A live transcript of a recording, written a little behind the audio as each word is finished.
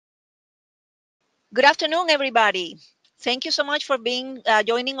Good afternoon, everybody. Thank you so much for being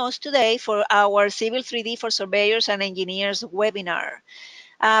joining us today for our Civil 3D for Surveyors and Engineers webinar.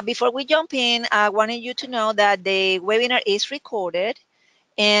 Before we jump in, I wanted you to know that the webinar is recorded,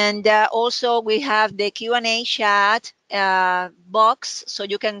 and also we have the Q&A chat box, so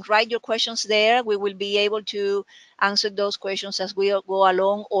you can write your questions there. We will be able to answer those questions as we go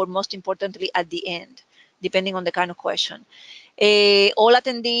along, or most importantly, at the end, depending on the kind of question. All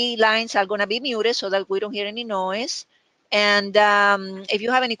attendee lines are going to be muted so that we don't hear any noise. And if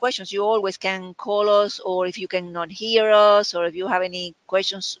you have any questions, you always can call us, or if you cannot hear us, or if you have any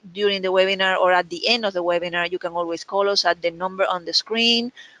questions during the webinar or at the end of the webinar, you can always call us at the number on the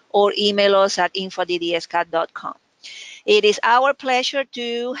screen or email us at info@ddscat.com. It is our pleasure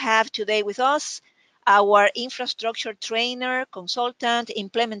to have today with us our infrastructure trainer, consultant,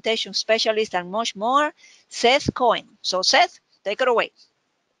 implementation specialist, and much more, Seth Cohen. So Seth, take it away.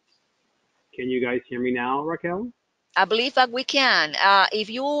 Can you guys hear me now, Raquel? I believe that we can.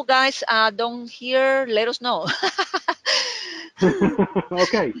 If you guys don't hear, let us know.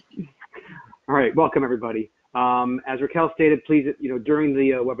 Okay. All right. Welcome, everybody. As Raquel stated, please, during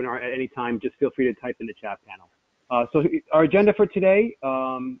the webinar at any time, just feel free to type in the chat panel. So our agenda for today,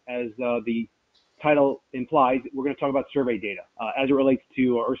 as the title implies, we're going to talk about survey data as it relates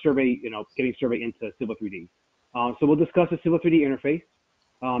to our survey, getting survey into Civil 3D. So we'll discuss the Civil 3D interface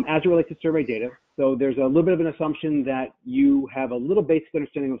as it relates to survey data. So there's a little bit of an assumption that you have a little basic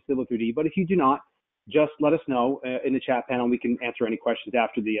understanding of Civil 3D, but if you do not, just let us know in the chat panel. We can answer any questions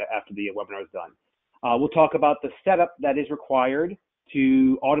after the webinar is done. We'll talk about the setup that is required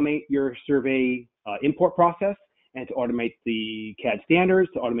to automate your survey import process and to automate the CAD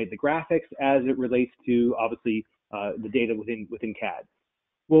standards, to automate the graphics as it relates to, obviously, the data within CAD.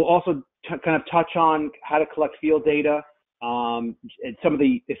 We'll also kind of touch on how to collect field data and some of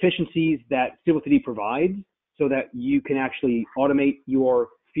the efficiencies that Civil 3D provides so that you can actually automate your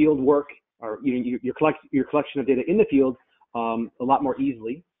field work or your collection of data in the field a lot more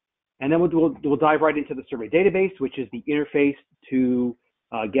easily. And then we'll dive right into the survey database, which is the interface to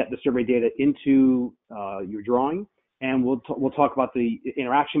get the survey data into your drawing. And we'll talk about the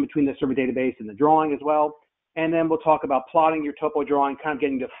interaction between the survey database and the drawing as well. And then we'll talk about plotting your topo drawing, kind of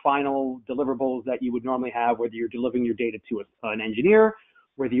getting the final deliverables that you would normally have, whether you're delivering your data to an engineer,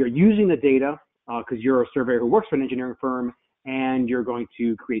 whether you're using the data because you're a surveyor who works for an engineering firm and you're going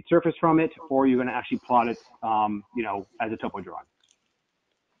to create surface from it, or you're going to actually plot it, as a topo drawing.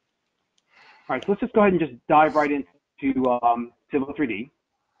 All right, so let's just go ahead and just dive right into Civil 3D.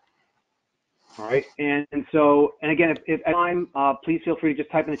 All right, and again, if at time, please feel free to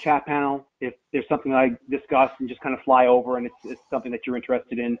just type in the chat panel if there's something that I discussed and just kind of fly over and it's something that you're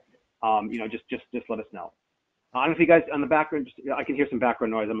interested in, just let us know. I don't know if you guys on the background, I can hear some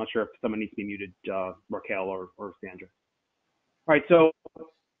background noise. I'm not sure if someone needs to be muted, Raquel or Sandra. All right, so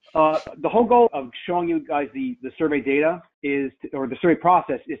the whole goal of showing you guys the survey data or the survey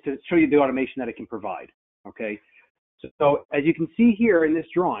process is to show you the automation that it can provide, okay? So as you can see here in this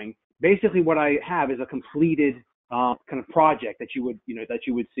drawing, basically what I have is a completed kind of project that you would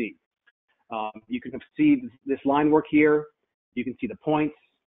see. You can see this line work here. You can see the points.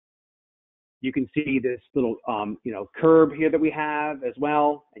 You can see this little curb here that we have as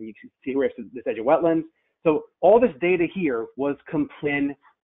well, and you can see where it's this edge of wetlands. So all this data here was completed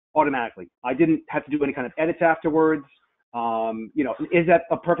automatically. I didn't have to do any kind of edits afterwards. Is that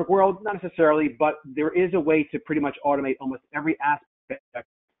a perfect world? Not necessarily, but there is a way to pretty much automate almost every aspect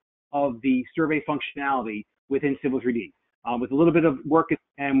of the survey functionality within Civil 3D. With a little bit of work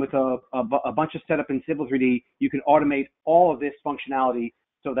and with a bunch of setup in Civil 3D, you can automate all of this functionality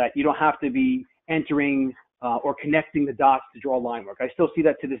so that you don't have to be entering or connecting the dots to draw line work. I still see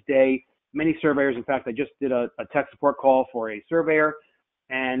that to this day. Many surveyors, in fact, I just did a tech support call for a surveyor,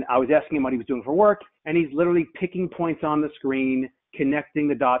 and I was asking him what he was doing for work, and he's literally picking points on the screen, connecting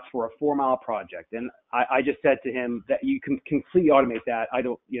the dots for a 4-mile project. And I just said to him that you can completely automate that. I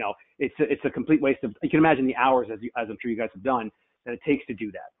don't, it's a complete waste of, you can imagine the hours, as I'm sure you guys have done, that it takes to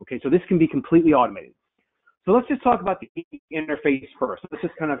do that. Okay, so this can be completely automated. So let's just talk about the interface first. Let's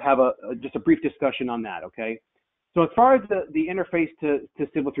just kind of have just a brief discussion on that, okay? So as far as the interface to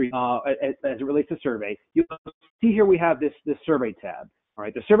Civil 3D, as it relates to survey, you'll see here we have this survey tab. All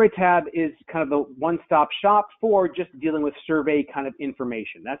right, the survey tab is kind of the one-stop shop for just dealing with survey kind of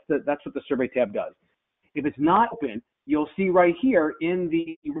information. That's what the survey tab does. If it's not open, you'll see right here in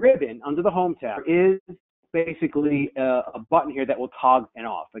the ribbon under the home tab is basically a button here that will toggle and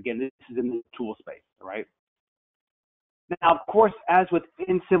off. Again, this is in the tool space, all right? Now, of course, as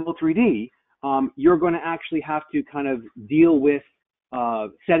within Civil 3D, you're going to actually have to kind of deal with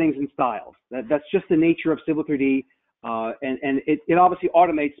settings and styles. That's just the nature of Civil 3D, and it obviously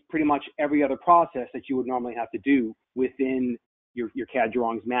automates pretty much every other process that you would normally have to do within your CAD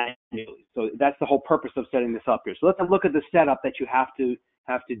drawings manually. So that's the whole purpose of setting this up here. So let's look at the setup that you have to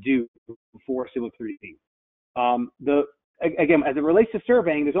do for Civil 3D. Again, as it relates to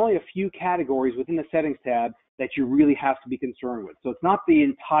surveying, there's only a few categories within the settings tab that you really have to be concerned with. So it's not the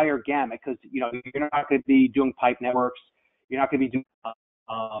entire gamut, because you're not going to be doing pipe networks, you're not going to be doing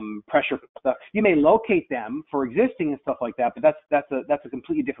pressure stuff. You may locate them for existing and stuff like that, but that's a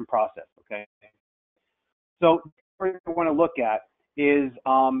completely different process. Okay. So what we want to look at is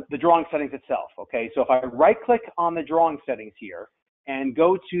the drawing settings itself. Okay. So if I right-click on the drawing settings here and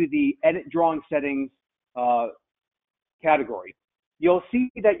go to the Edit Drawing Settings category, you'll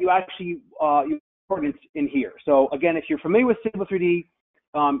see that you actually coordinates in here. So again, if you're familiar with Civil 3D,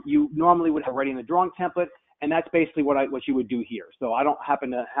 you normally would have already in the drawing template, and that's basically what you would do here. So I don't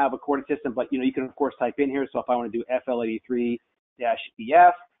happen to have a coordinate system, but you can of course type in here. So if I want to do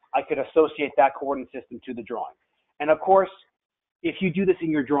FL83-EF, I could associate that coordinate system to the drawing. And of course, if you do this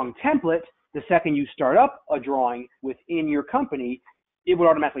in your drawing template, the second you start up a drawing within your company, it would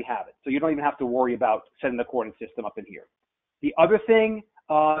automatically have it. So you don't even have to worry about setting the coordinate system up in here. The other thing,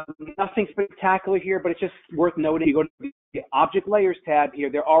 nothing spectacular here, but it's just worth noting. You go to the Object Layers tab here.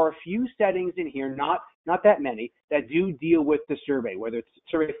 There are a few settings in here, not that many, that do deal with the survey, whether it's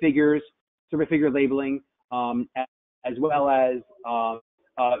survey figures, survey figure labeling, as well as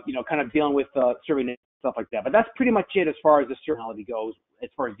kind of dealing with survey names, stuff like that. But that's pretty much it as far as the surveyability goes, as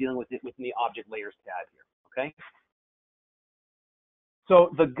far as dealing with it within the Object Layers tab here. Okay.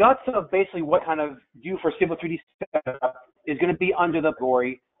 So the guts of basically what kind of do for Civil 3D setup is going to be under the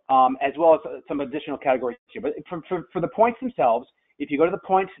category, as well as some additional categories here. But for the points themselves, if you go to the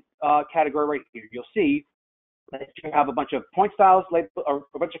points category right here, you'll see that you have a bunch of point styles, or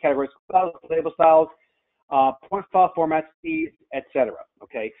a bunch of categories, label styles, point file formats, speeds, etc.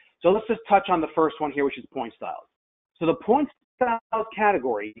 Okay, so let's just touch on the first one here, which is point styles. So the point styles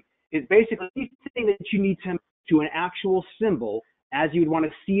category is basically anything that you need to an actual symbol as you would want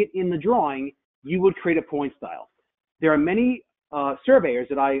to see it in the drawing. You would create a point style. There are many surveyors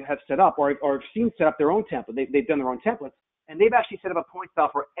that I have set up, or have seen set up their own template. They've done their own templates, and they've actually set up a point style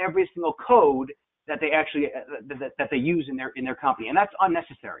for every single code that they actually that they use in their company, and that's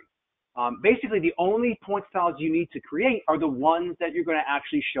unnecessary. Basically, the only point styles you need to create are the ones that you're going to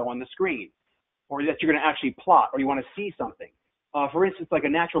actually show on the screen, or that you're going to actually plot, or you want to see something. For instance, like a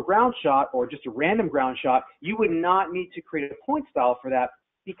natural ground shot or just a random ground shot, you would not need to create a point style for that,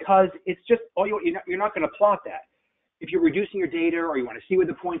 because it's just you're not going to plot that. If you're reducing your data or you want to see where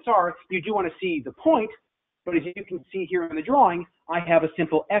the points are, you do want to see the point. But as you can see here in the drawing, I have a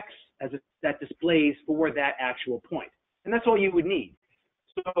simple X that displays for that actual point, and that's all you would need.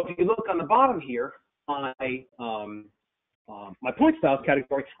 So if you look on the bottom here on my point styles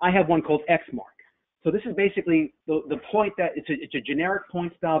category, I have one called X mark. So this is basically the point that it's a generic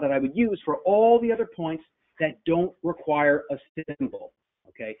point style that I would use for all the other points that don't require a symbol.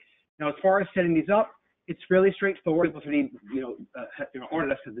 Okay. Now, as far as setting these up, it's fairly straightforward.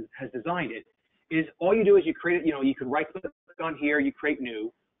 Autodesk has designed it. Is all you do is you create it. You can right click on here, you create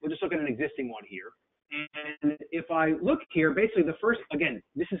new. We'll just look at an existing one here. And if I look here, basically the first, again,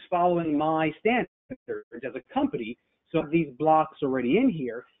 this is following my standards as a company. So these blocks already in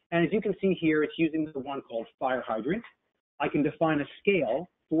here. And as you can see here, it's using the one called fire hydrant. I can define a scale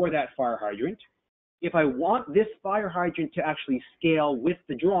for that fire hydrant. If I want this fire hydrant to actually scale with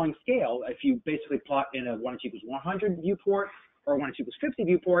the drawing scale, if you basically plot in a 1 = 100 viewport or 1 = 50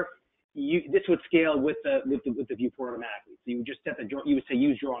 viewport, this would scale with the viewport automatically. So you would just set you would say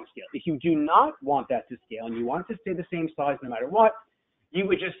use drawing scale. If you do not want that to scale and you want it to stay the same size no matter what, you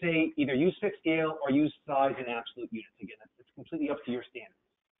would just say either use fixed scale or use size in absolute units. Again, it's completely up to your standard.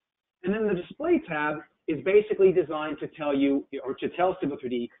 And then the display tab is basically designed to tell you, or to tell Civil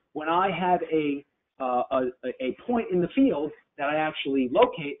 3D, when I have a point in the field that I actually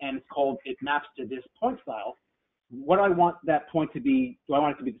locate, and it maps to this point style, what I want that point to be. Do I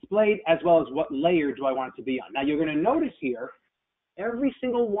want it to be displayed, as well as what layer do I want it to be on? Now, you're going to notice here, every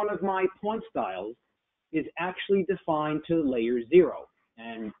single one of my point styles is actually defined to layer 0.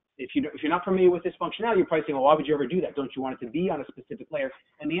 And if you're not familiar with this functionality, you're probably saying, well, why would you ever do that? Don't you want it to be on a specific layer?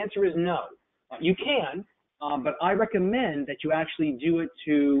 And the answer is no. You can, but I recommend that you actually do it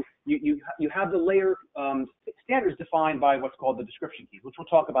to, you have the layer standards defined by what's called the description keys, which we'll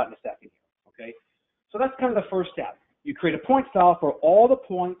talk about in a second here, okay? So that's kind of the first step. You create a point style for all the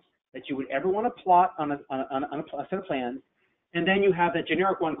points that you would ever want to plot on a set of plans, and then you have that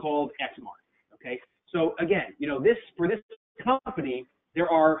generic one called X mark, okay? So again, for this company, there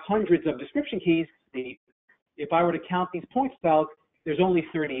are hundreds of description keys. If I were to count these point styles, there's only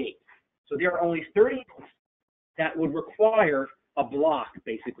 38. So there are only 30 that would require a block,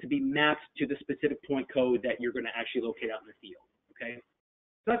 basically, to be mapped to the specific point code that you're going to actually locate out in the field. Okay,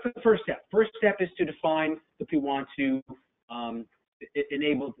 so that's the first step. First step is to define if we want to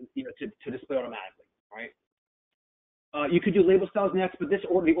enable, to display automatically. All right. You could do label styles next, but the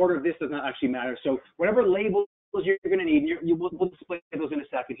order of this does not actually matter. So whatever labels you're going to need, we'll display those in a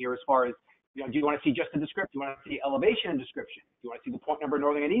second here. As far as, do you want to see just the description? Do you want to see elevation and description? Do you want to see the point number,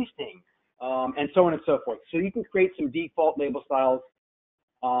 northing and easting, and so on and so forth? So you can create some default label styles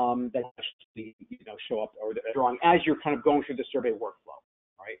that actually show up or the drawing as you're kind of going through the survey workflow.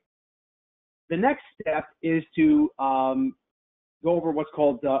 All right. The next step is to go over what's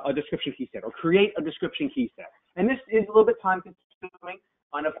called a description key set, or create a description key set. And this is a little bit time consuming.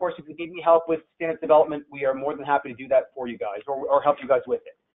 And of course, if you need any help with standards development, we are more than happy to do that for you guys, or help you guys with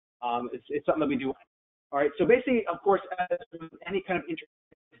it. It's something that we do. All right. So basically, of course, as with any kind of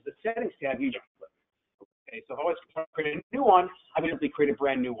the settings tab, you just click. Okay. So if I was to create a new one, I would simply create a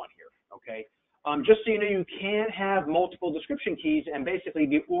brand new one here. Okay. Just so you know, you can have multiple description keys, and basically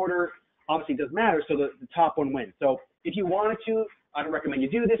the order obviously does matter. So the top one wins. So if you wanted to, I don't recommend you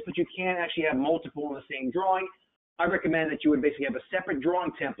do this, but you can actually have multiple in the same drawing. I recommend that you would basically have a separate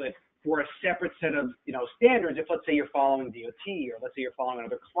drawing template for a separate set of standards. If let's say you're following DOT, or let's say you're following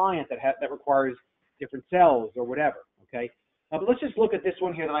another client that requires different cells or whatever. Okay, but let's just look at this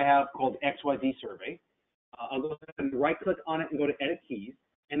one here that I have called XYZ Survey. I'll go ahead and right click on it and go to Edit Keys,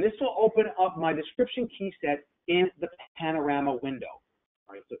 and this will open up my description key set in the panorama window.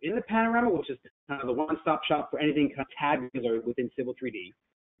 All right, so in the panorama, which is kind of the one-stop shop for anything kind of tabular within Civil 3D,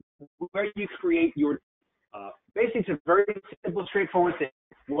 where you create your basically, it's a very simple, straightforward thing.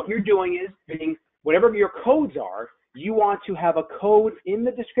 What you're doing is getting whatever your codes are, you want to have a code in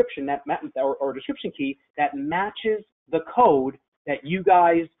the description or description key that matches the code that you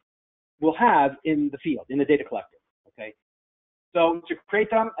guys will have in the field, in the data collector. Okay. So to create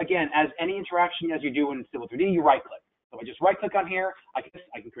them, again, as any interaction as you do in Civil 3D, you right click. So I just right click on here, I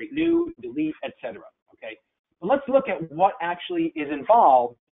can create new, delete, etc. Okay. So let's look at what actually is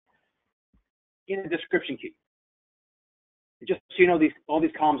involved in the description key. Just so you know, all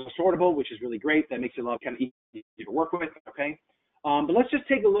these columns are sortable, which is really great. That makes it a lot kind of easy to work with. Okay, but let's just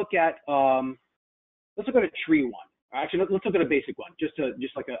take a look at let's look at a tree one. Actually, let's look at a basic one, just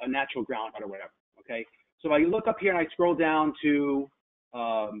like a natural ground or whatever. Okay, so I look up here and I scroll down to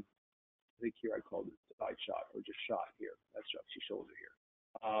I think here I called it side shot or just shot here. That's actually shoulder here.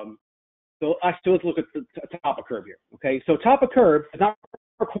 So let's look at the top of curve here. Okay, so top of curve does not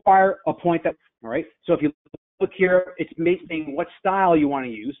require a point that. All right, so if you look here, it's saying what style you want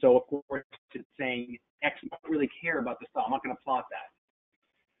to use. So of course it's saying X. I don't really care about the style. I'm not going to plot that.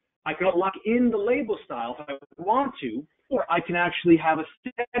 I can lock in the label style if I want to, or I can actually have a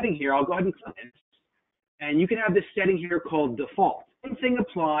setting here. I'll go ahead and click this, and you can have this setting here called default. Same thing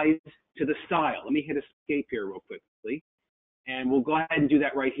applies to the style. Let me hit escape here real quickly, and we'll go ahead and do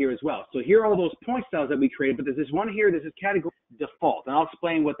that right here as well. So here are all those point styles that we created, but there's this one here. There's this category default, and I'll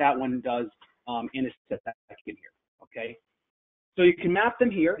explain what that one does in a second here. Okay, so you can map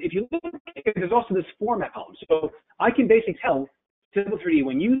them here. If you look here, there's also this format column. So I can basically tell Civil 3D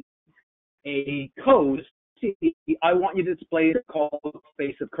when you a code, I want you to display the called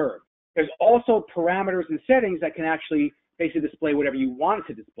space of curve. There's also parameters and settings that can actually basically display whatever you want it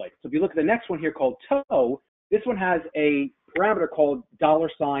to display. So if you look at the next one here called toe, this one has a parameter called $**.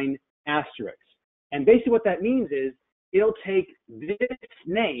 And basically what that means is it'll take this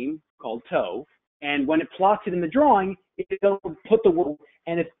name called toe, and when it plots it in the drawing, it'll put the word,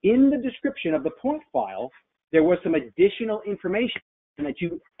 and if in the description of the point file, there was some additional information that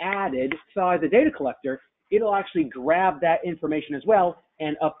you added inside the data collector, it'll actually grab that information as well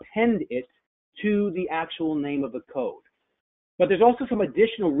and append it to the actual name of the code. But there's also some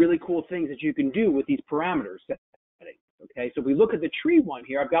additional really cool things that you can do with these parameters. Okay, so if we look at the tree one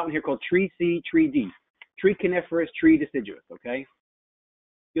here, I've got one here called tree C, tree D, tree coniferous, tree deciduous. Okay,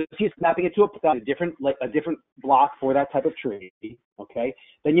 you'll see it's mapping it to a different block for that type of tree. Okay,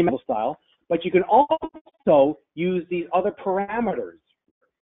 then you map style, but you can also use these other parameters.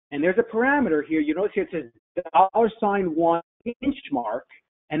 And there's a parameter here. You notice here it says $1 inch mark,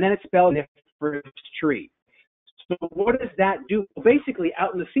 and then it's spelled coniferous tree. So what does that do? Well, basically,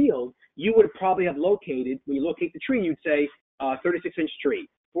 out in the field, you would probably have located, when you locate the tree, you'd say 36-inch tree,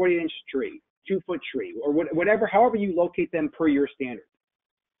 40-inch tree, 2-foot tree, or whatever, however you locate them per your standard.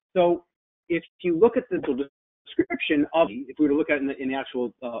 So if you look at the description of, if we were to look at it in the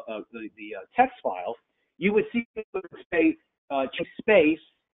actual text file, you would see it would say change space,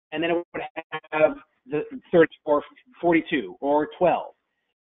 and then it would have the 30 or 42 or 12.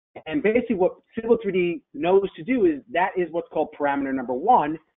 And basically what Civil 3D knows to do is that is what's called parameter number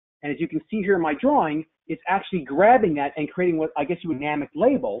 1. And as you can see here in my drawing, it's actually grabbing that and creating what I guess you would dynamic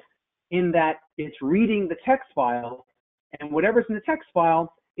label, in that it's reading the text file, and whatever's in the text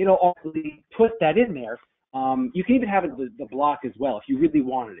file, it'll ultimately put that in there. You can even have it the block as well if you really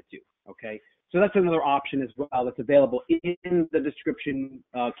wanted it to, okay? So that's another option as well that's available in the description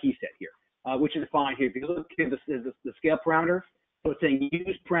key set here, which is fine here. If you look at the scale parameter, so it's saying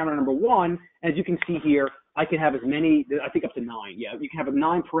use parameter number 1. As you can see here, I can have as many, I think up to 9. Yeah, you can have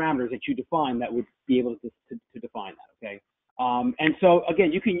 9 parameters that you define that would be able to define that, okay? And so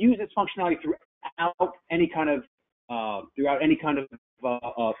again, you can use this functionality throughout any kind of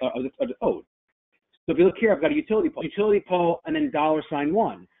code. So if you look here, I've got a utility pole, and then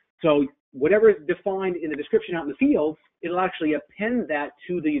 $1. So whatever is defined in the description out in the field, it'll actually append that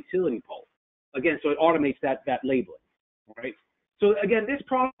to the utility pole. Again, so it automates that labeling, right? So again, this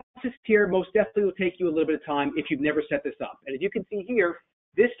process here most definitely will take you a little bit of time if you've never set this up. And as you can see here,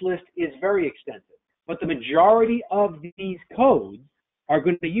 this list is very extensive, but the majority of these codes are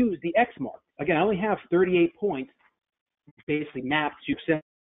going to use the X mark. Again, I only have 38 points basically mapped to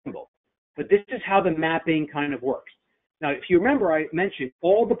symbol, but this is how the mapping kind of works. Now, if you remember, I mentioned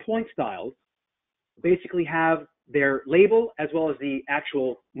all the point styles basically have their label as well as the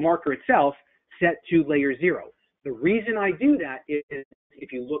actual marker itself set to layer 0. The reason I do that is,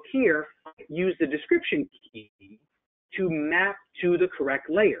 if you look here, I use the description key to map to the correct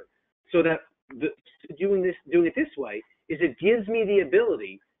layer. So that doing it this way is it gives me the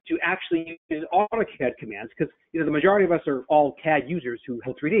ability to actually use AutoCAD commands, because the majority of us are all CAD users who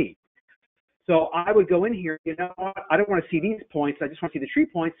help 3D. So I would go in here, what, I don't want to see these points, I just want to see the tree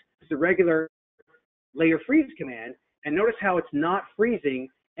points. It's a regular layer freeze command, and notice how it's not freezing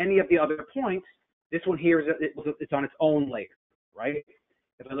any of the other points. This one here is it's on its own layer, right?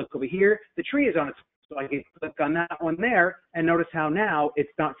 If I look over here, the tree is on its, so I can click on that one there, and notice how now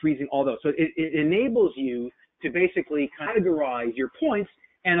it's not freezing all those. So it enables you to basically categorize your points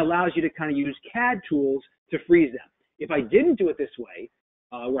and allows you to kind of use CAD tools to freeze them. If I didn't do it this way,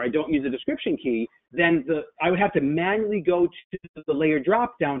 where I don't use the description key, then I would have to manually go to the layer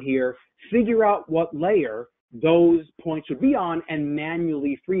drop down here, figure out what layer those points would be on, and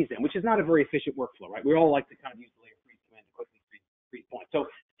manually freeze them, which is not a very efficient workflow, right? We all like to kind of use the layer freeze command to quickly freeze points. So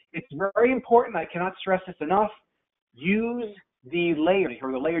it's very important, I cannot stress this enough, use the layer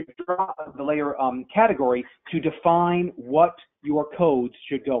or the layer drop, the layer category to define what your codes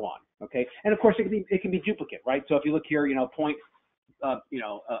should go on, okay? And of course, it can be duplicate, right? So if you look here, point, I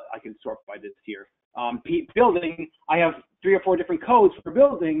can sort by this here. Building, I have 3 or 4 different codes for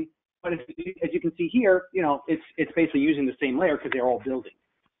building, but as you can see here, it's basically using the same layer because they're all building.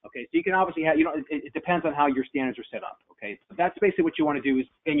 Okay, so you can obviously have, it depends on how your standards are set up. Okay, so that's basically what you want to do is,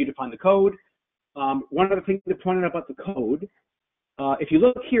 then you define the code. One other thing to point out about the code, if you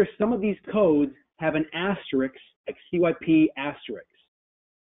look here, some of these codes have an asterisk, like CYP asterisk,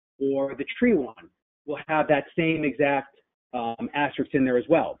 or the tree one will have that same exact asterisk in there as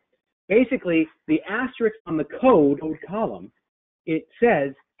well. Basically, the asterisk on the code column, it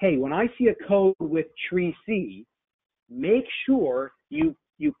says, hey, when I see a code with tree C, make sure you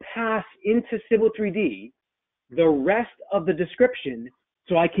pass into Civil 3D the rest of the description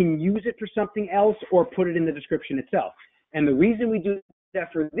so I can use it for something else or put it in the description itself. And the reason we do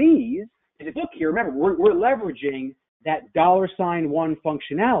that for these is, if you look here, remember, we're leveraging that $1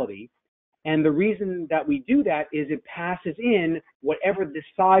 functionality. And the reason that we do that is it passes in whatever the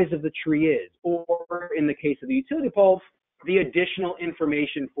size of the tree is, or in the case of the utility poles, the additional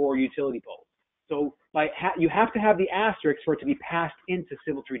information for utility poles. So you have to have the asterisk for it to be passed into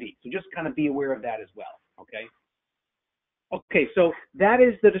Civil 3D. So just kind of be aware of that as well, okay? Okay, so that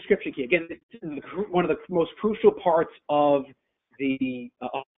is the description key. Again, this is one of the most crucial parts of the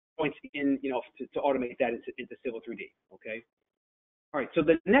points in, to automate that into Civil 3D, okay? All right, so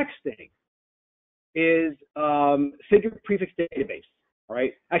the next thing is figure prefix database. All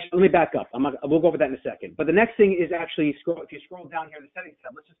right. Actually, let me back up. We'll go over that in a second. But the next thing is actually if you scroll down here in the settings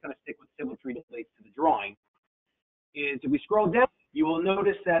tab, let's just kind of stick with Civil 3D relates to the drawing. Is if we scroll down, you will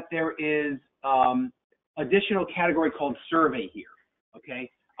notice that there is additional category called survey here.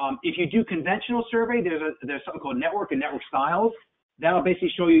 Okay. If you do conventional survey, there's something called network and network styles. That'll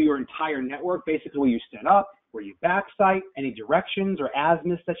basically show you your entire network, basically where you set up, where you backsite, any directions or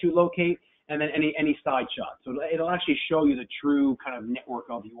azimuths that you locate, and then any side shots. So it'll actually show you the true kind of network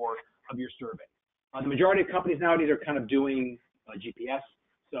of your survey. The majority of companies nowadays are kind of doing GPS,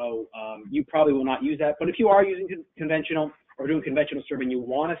 so you probably will not use that. But if you are using conventional, or doing conventional survey and you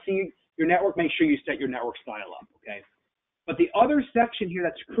want to see your network, make sure you set your network style up, okay? But the other section here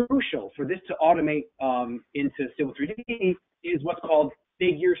that's crucial for this to automate into Civil 3D is what's called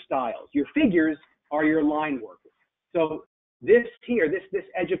figure styles. Your figures are your line work. So this here, this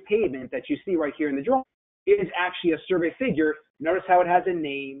edge of pavement that you see right here in the drawing is actually a survey figure. Notice how it has a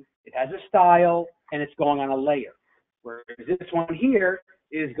name, it has a style, and it's going on a layer. Whereas this one here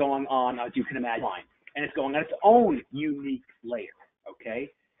is going on, as you can imagine, and it's going on its own unique layer, okay?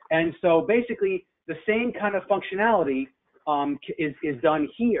 And so basically, the same kind of functionality is done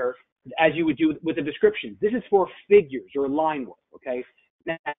here as you would do with the description. This is for figures or line work, okay?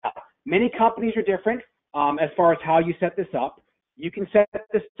 Now, many companies are different as far as how you set this up. You can set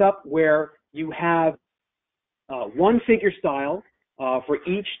this up where you have one figure style for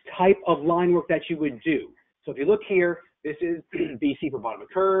each type of line work that you would do. So if you look here, this is BC for bottom of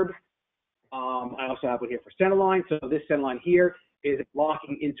curb. I also have one here for center line. So this center line here is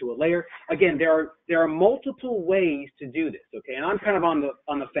locking into a layer. Again, there are multiple ways to do this, okay? And I'm kind of on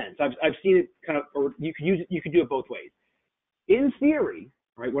the fence. I've seen it kind of, or you could do it both ways. In theory,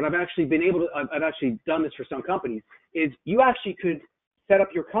 right? What I've actually been able to, I've actually done this for some companies, is you actually could set up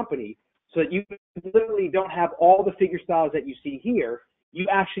your company so that you literally don't have all the figure styles that you see here. You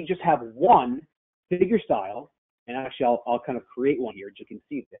actually just have one figure style, and actually I'll kind of create one here so you can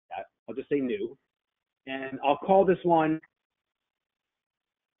see that. I'll just say new, and I'll call this one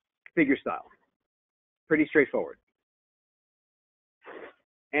figure style. Pretty straightforward.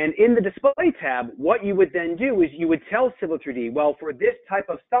 And in the display tab, what you would then do is you would tell Civil 3D, well, for this type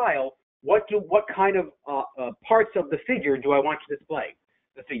of style, what kind of parts of the figure do I want to display?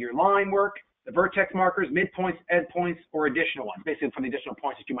 The figure line work, the vertex markers, midpoints, endpoints, or additional ones, basically from the additional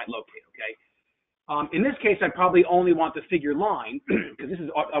points that you might locate, okay? In this case, I probably only want the figure line, because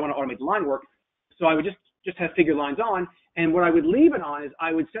I want to automate the line work, so I would just have figure lines on, and what I would leave it on is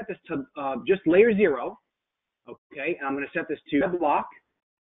I would set this to just layer 0, okay, and I'm going to set this to block,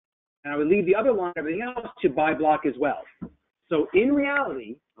 and I would leave the other line, everything else, to by block as well. So in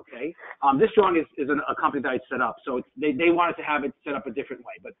reality, okay, this drawing is a company that I set up, so they wanted to have it set up a different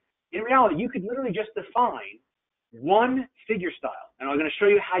way. But in reality, you could literally just define one figure style, and I'm going to show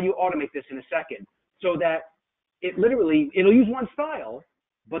you how you automate this in a second, so that it'll use one style,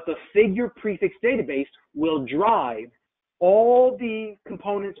 but the figure prefix database will drive all the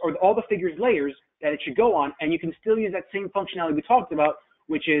components or all the figures layers that it should go on, and you can still use that same functionality we talked about,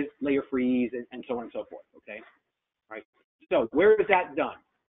 which is layer freeze and so on and so forth, okay? All right, so where is that done?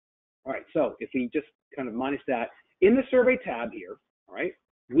 All right, so if we just kind of minus that, in the survey tab here, all right,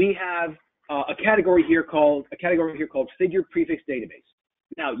 we have a category here called figure prefix database.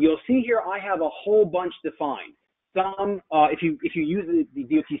 Now you'll see here I have a whole bunch defined. Some, if you use the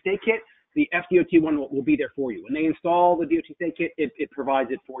DOT state kit, the FDOT one will be there for you. When they install the DOT state kit, it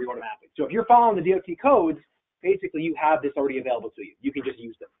provides it for you automatically. So if you're following the DOT codes, basically you have this already available to you. You can just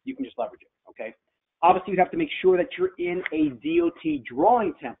use them. You can just leverage it, okay? Obviously, you have to make sure that you're in a DOT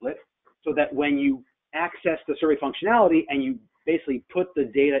drawing template so that when you access the survey functionality and you basically put the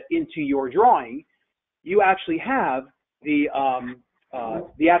data into your drawing, you actually have the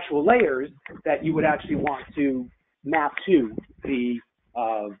actual layers that you would actually want to map to the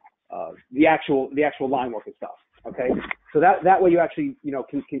actual line work and stuff. Okay, so that way you actually you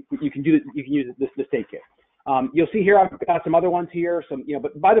can use the state kit. You'll see here I've got some other ones here.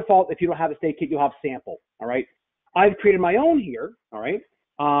 But by default, if you don't have a state kit, you'll have sample. All right, I've created my own here. All right,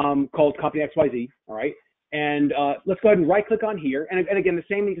 called Company XYZ. All right, and let's go ahead and right click on here. And again, the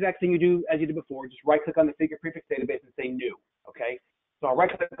same exact thing you do as you did before. Just right click on the figure prefix database and say new. Okay, so I'll right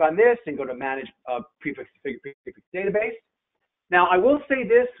click on this and go to manage figure prefix database. Now I will say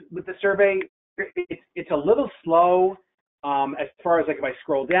this with the survey, it's a little slow as far as like if I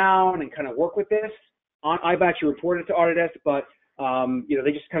scroll down and kind of work with this. I've actually reported to Autodesk, but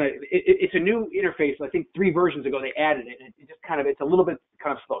they just kind of it's a new interface. I think 3 versions ago they added it, and it's a little bit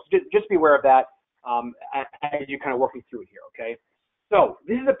kind of slow. So just be aware of that as you're kind of working through it here. Okay, so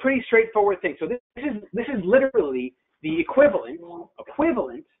this is a pretty straightforward thing. So this is literally the equivalent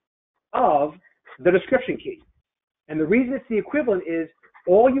of the description key, and the reason it's the equivalent is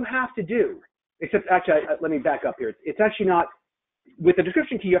all you have to do, except actually let me back up here. It's actually not. With the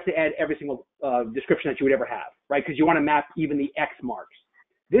description key, you have to add every single description that you would ever have, right? Because you want to map even the X marks.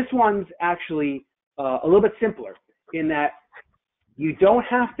 This one's actually a little bit simpler in that you don't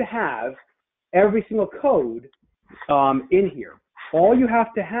have to have every single code in here. All you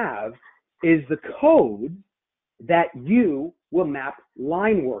have to have is the code that you will map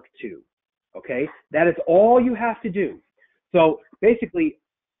line work to, okay? That is all you have to do. So basically,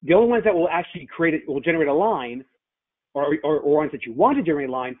 the only ones that will actually will generate a line or ones that you want to generate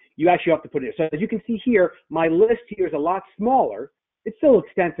a line, you actually have to put it in. So as you can see here, my list here is a lot smaller. It's still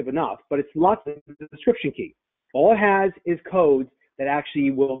extensive enough, but it's lots of the description key. All it has is codes that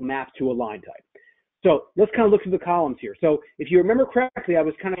actually will map to a line type. So let's kind of look through the columns here. So if you remember correctly, I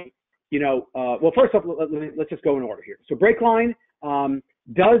was kind of, well, first off, let's just go in order here. So break line,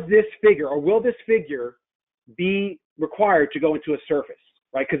 does this figure or will this figure be required to go into a surface,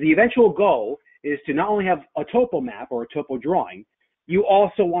 right? Because the eventual goal is to not only have a topo map or a topo drawing, you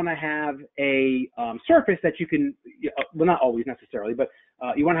also want to have a surface that you can, well, not always necessarily, but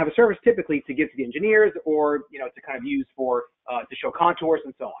you want to have a surface typically to give to the engineers or, to kind of use for, to show contours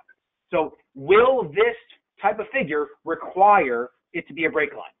and so on. So will this type of figure require it to be a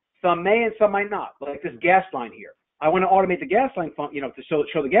break line? Some may and some might not, like this gas line here. I want to automate the gas line, to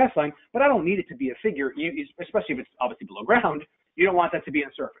show the gas line, but I don't need it to be a figure, especially if it's obviously below ground. You don't want that to be in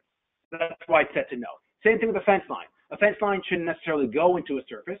a surface. That's why it's set to no. Same thing with a fence line. A fence line shouldn't necessarily go into a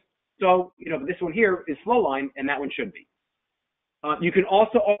surface. So, this one here is flow line, and that one should be. You can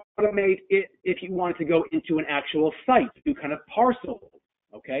also automate it if you want it to go into an actual site, do kind of parcel,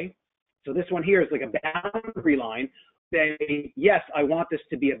 okay? So this one here is like a boundary line. Say, yes, I want this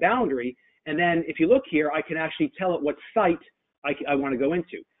to be a boundary. And then if you look here, I can actually tell it what site I want to go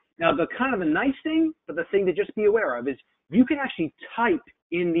into. Now, the kind of a nice thing, but the thing to just be aware of is you can actually type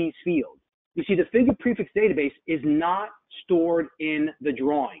in these fields. You see, the figure prefix database is not stored in the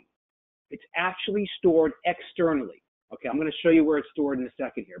drawing. It's actually stored externally. Okay, I'm going to show you where it's stored in a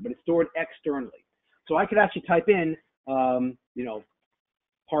second here, but it's stored externally. So I could actually type in,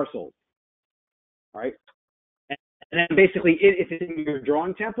 parcels, all right? And then basically, if it's in your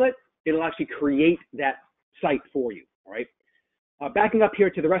drawing template, it'll actually create that site for you, all right? Backing up here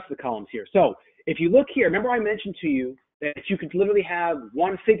to the rest of the columns here. So if you look here, remember I mentioned to you that you could literally have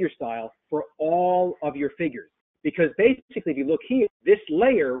one figure style for all of your figures. Because basically, if you look here, this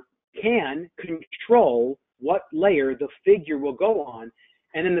layer can control what layer the figure will go on,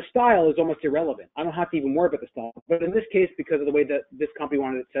 and then the style is almost irrelevant. I don't have to even worry about the style. But in this case, because of the way that this company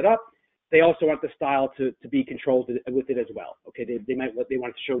wanted it set up, they also want the style to be controlled with it as well. Okay, they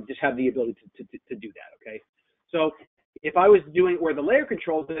want to show, just have the ability to do that. Okay, so if I was doing where the layer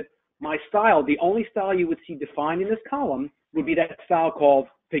controls it, my style, the only style you would see defined in this column would be that style called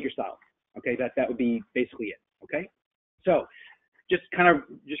figure style. Okay, that would be basically it. Okay, so just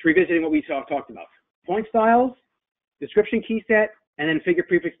revisiting what we talked about: point styles, description key set, and then figure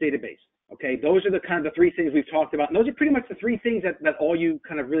prefix database. Okay, those are the kind of the three things we've talked about. And those are pretty much the three things that all you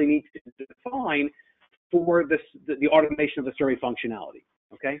kind of really need to define for this, the automation of the survey functionality.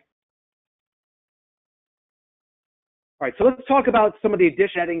 Okay. All right, so let's talk about some of the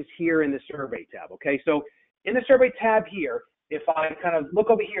additional settings here in the survey tab. Okay, so in the survey tab here, if I kind of look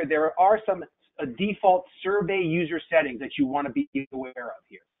over here, there are some default survey user settings that you want to be aware of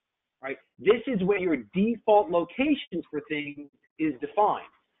here. Right, this is where your default locations for things is defined.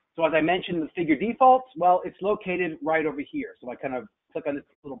 So as I mentioned, the figure defaults, well, it's located right over here. So I kind of click on this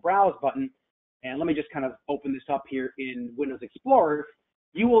little browse button, and let me just kind of open this up here in Windows Explorer.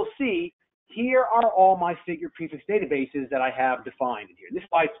 You will see here are all my figure prefix databases that I have defined in here. This is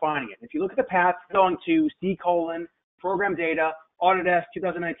why it's finding it. If you look at the path, it's going to C:, program data, Autodesk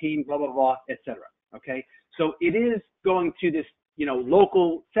 2019, blah, blah, blah, etc. Okay, so it is going to this,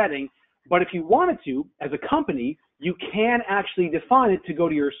 local setting, but if you wanted to, as a company, you can actually define it to go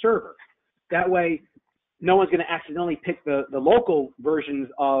to your server. That way, no one's going to accidentally pick the local versions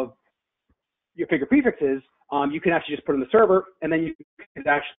of your figure prefixes. You can actually just put it in the server, and then you can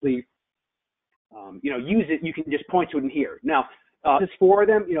actually, use it. You can just point to it in here. Now, this is for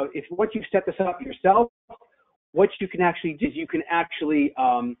them. If once you set this up yourself, what you can actually do is you can actually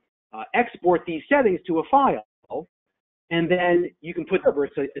export these settings to a file. And then you can put server,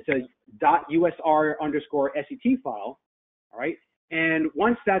 it's a .usr_set file, all right? And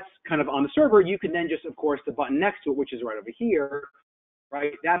once that's kind of on the server, you can then just, of course, the button next to it, which is right over here,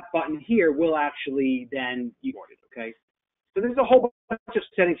 right? That button here will actually then import it, okay? So there's a whole bunch of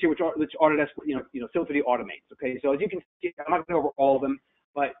settings here which Autodesk, Survey automates, okay? So as you can see, I'm not going to go over all of them,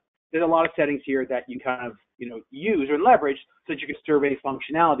 but there's a lot of settings here that you kind of, use or leverage so that you can survey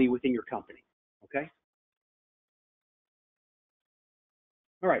functionality within your company, okay?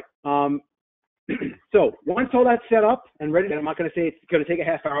 All right, so once all that's set up and ready, and I'm not going to say it's going to take a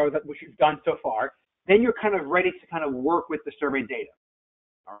half hour, which you've done so far, then you're kind of ready to kind of work with the survey data,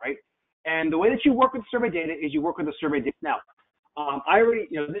 all right? And the way that you work with survey data is you work with the survey data. Now, I already,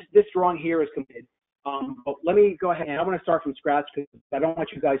 this drawing here is completed, but let me go ahead and I want to start from scratch because I don't want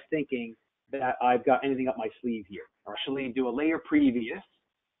you guys thinking that I've got anything up my sleeve here. I'll actually do a layer previous,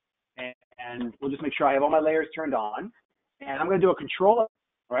 and we'll just make sure I have all my layers turned on. and I'm going to do a control.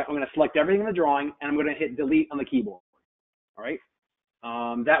 All right, I'm going to select everything in the drawing, and I'm going to hit delete on the keyboard. All right,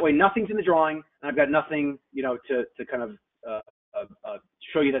 that way nothing's in the drawing, and I've got nothing, to kind of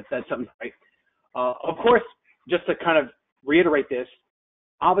show you that something's right. Of course, just to kind of reiterate this,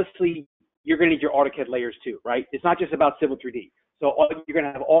 obviously you're going to need your AutoCAD layers too, right? It's not just about Civil 3D. So you're going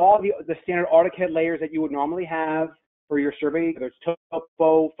to have all the standard AutoCAD layers that you would normally have for your survey, whether it's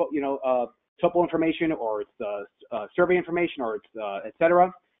topo, topo information, or it's survey information, or it's et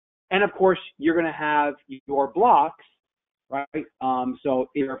cetera. And of course, you're going to have your blocks, right? So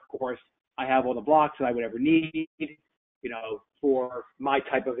here, of course, I have all the blocks that I would ever need, for my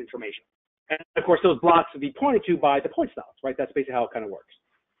type of information. And of course, those blocks would be pointed to by the point styles, right? That's basically how it kind of works.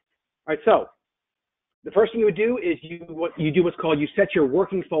 All right, so the first thing you would do is you set your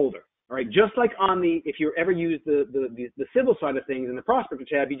working folder. All right, just like if you ever use the civil side of things in the prospector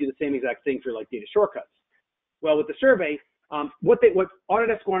tab, you do the same exact thing for like data shortcuts. Well, with the survey, what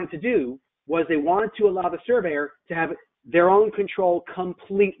Autodesk wanted to do was they wanted to allow the surveyor to have their own control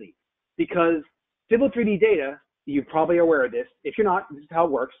completely, because Civil 3D data, you're probably aware of this. If you're not, this is how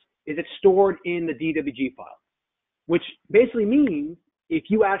it works: is it's stored in the DWG file, which basically means if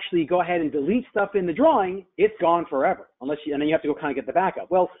you actually go ahead and delete stuff in the drawing, it's gone forever, and then you have to go kind of get the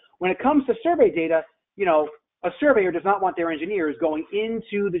backup. Well, when it comes to survey data, a surveyor does not want their engineers going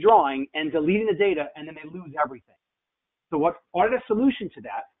into the drawing and deleting the data, and then they lose everything. So what Autodesk's solution to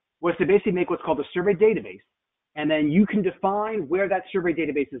that was to basically make what's called a survey database, and then you can define where that survey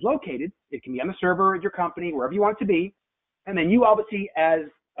database is located. It can be on the server at your company, wherever you want it to be, and then you obviously, as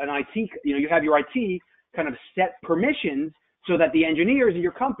an IT, you have your IT kind of set permissions so that the engineers in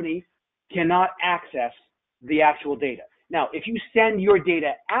your company cannot access the actual data. Now, if you send your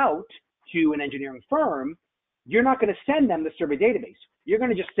data out to an engineering firm, you're not going to send them the survey database. You're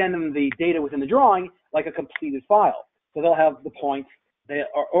going to just send them the data within the drawing like a completed file. So they'll have the points,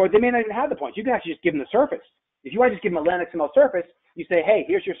 or they may not even have the points. You can actually just give them the surface. If you want to just give them a Linux XML surface, you say, hey,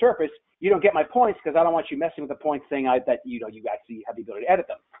 here's your surface. You don't get my points because I don't want you messing with the points thing that you actually have the ability to edit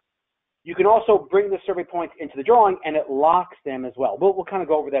them. You can also bring the survey points into the drawing, and it locks them as well. We'll kind of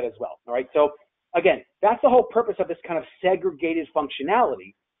go over that as well. All right. So again, that's the whole purpose of this kind of segregated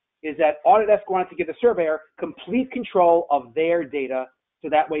functionality, is that Autodesk wanted to give the surveyor complete control of their data, so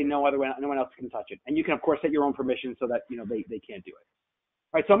that way no one else can touch it. And you can of course set your own permissions so that they can't do it.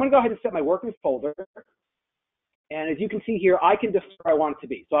 All right. So I'm going to go ahead and set my working folder, and as you can see here, I can define where I want it to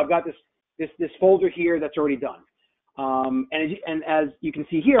be. So I've got this folder here that's already done. And as you can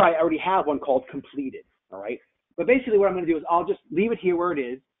see here, I already have one called completed. All right. But basically what I'm going to do is I'll just leave it here where it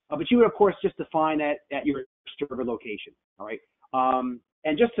is. But you would, of course, just define it at your server location. All right.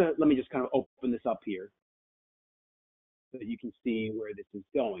 And let me just kind of open this up here so that you can see where this is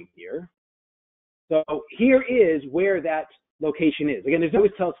going here. So here is where that location is. Again, there's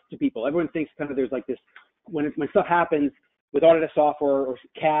always tells to people. Everyone thinks kind of there's like this, when stuff happens with Autodesk software or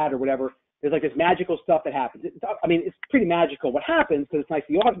CAD or whatever, there's like this magical stuff that happens. It's pretty magical what happens because it's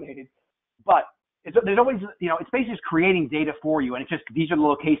nicely automated, but there's always, it's basically just creating data for you, and it's just, these are the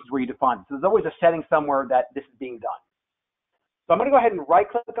locations where you define it. So there's always a setting somewhere that this is being done. So I'm going to go ahead and right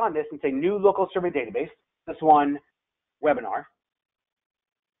click on this and say new local survey database, this one, webinar,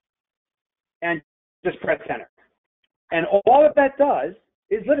 and just press enter. And all that does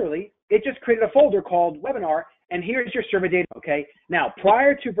is literally, it just created a folder called webinar, and here's your survey data, okay? Now,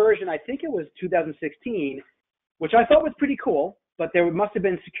 prior to version, I think it was 2016, which I thought was pretty cool, but there must have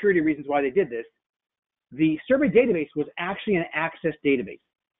been security reasons why they did this. The survey database was actually an Access database.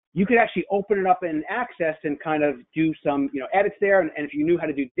 You could actually open it up in Access and kind of do some, edits there, and if you knew how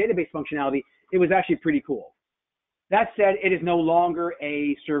to do database functionality, it was actually pretty cool. That said, it is no longer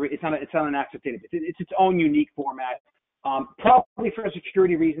a survey. It's not an Access database. It's its own unique format, probably for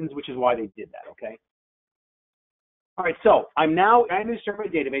security reasons, which is why they did that. Okay. All right. So I'm now in the survey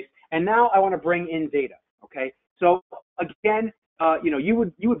database, and now I want to bring in data. Okay. So again, you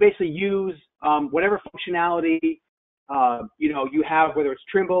would basically use whatever functionality you have, whether it's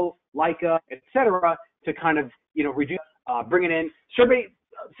Trimble, Leica, etc., to kind of reduce, bring it in.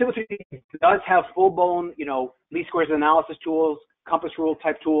 Civil 3D does have full-blown least squares analysis tools, compass rule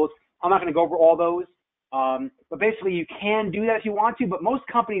type tools. I'm not going to go over all those, but basically you can do that if you want to. But most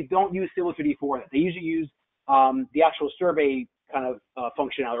companies don't use Civil 3D for that. They usually use the actual survey kind of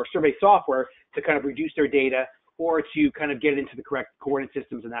functionality or survey software to kind of reduce their data, or to kind of get it into the correct coordinate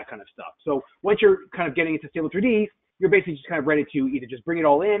systems and that kind of stuff. So once you're kind of getting into Civil 3D, you're basically just kind of ready to either just bring it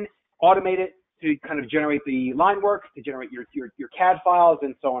all in, automate it to kind of generate the line work, to generate your CAD files,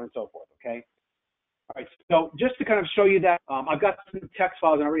 and so on and so forth, okay? All right, so just to kind of show you that, I've got some text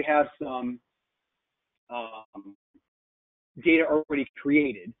files, and I already have some data already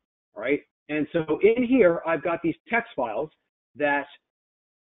created, all right? And so in here, I've got these text files that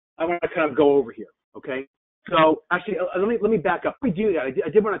I want to kind of go over here, okay? So actually, let me back up. Before we do that, I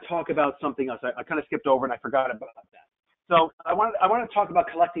did want to talk about something else. I kind of skipped over and I forgot about that. So I want to talk about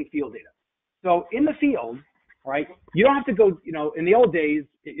collecting field data. So in the field, all right, you don't have to go, in the old days,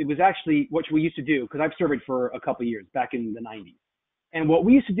 it was actually what we used to do, because I've surveyed for a couple of years back in the 90s. And what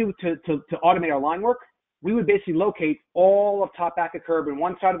we used to do to automate our line work, we would basically locate all of top back of curb in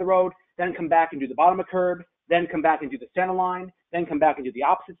one side of the road, then come back and do the bottom of curb, then come back and do the center line, then come back and do the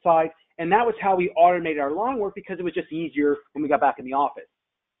opposite side. And that was how we automated our line work, because it was just easier when we got back in the office.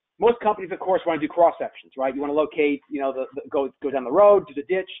 Most companies, of course, want to do cross sections, right? You want to locate, go down the road, do the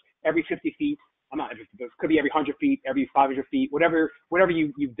ditch every 50 feet. It could be every 100 feet, every 500 feet, whatever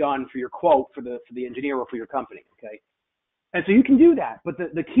you've done for your quote for the engineer or for your company, okay? And so you can do that, but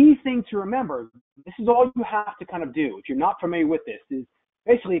the key thing to remember, this is all you have to kind of do. If you're not familiar with this, is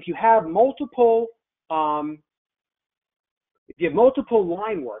basically if you have multiple line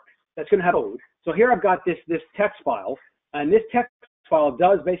work that's going to have code. So here I've got this text file, and this text file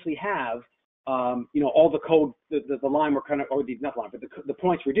does basically have all the code, the line work kind of, or not line, but the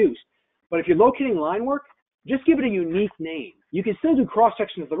points reduced. But if you're locating line work, just give it a unique name. You can still do cross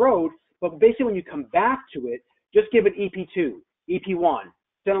sections of the road, but basically when you come back to it, just give it EP2, EP1,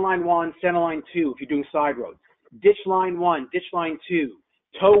 center line 1, center line 2 if you're doing side roads, ditch line 1, ditch line 2,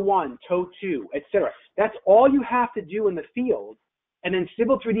 toe 1, toe 2, etc. That's all you have to do in the field. And then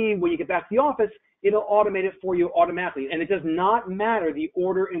Civil 3D, when you get back to the office, it'll automate it for you automatically. And it does not matter the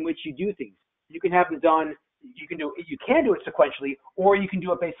order in which you do things. You can have them done, you can do it sequentially, or you can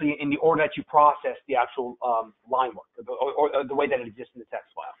do it basically in the order that you process the actual line work, or the way that it exists in the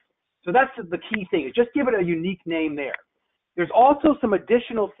text file. So that's the key thing, is just give it a unique name there. There's also some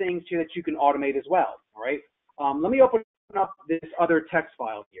additional things here that you can automate as well, all right? Let me open up this other text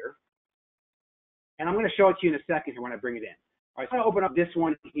file here, and I'm going to show it to you in a second here when I bring it in. All right, so I'm going to open up this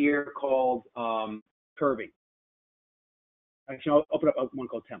one here called curving. Actually, I'll open up one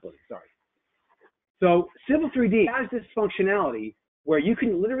called templating, sorry. So Civil 3D has this functionality where you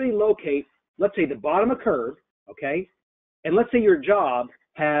can literally locate, let's say, the bottom of curve, okay? And let's say your job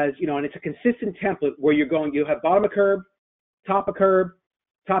has, and it's a consistent template where you have bottom of curb, top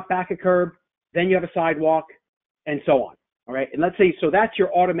back of curb, then you have a sidewalk, and so on. All right, and let's say, so that's your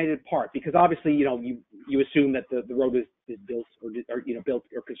automated part, because obviously, you assume that the road is built or built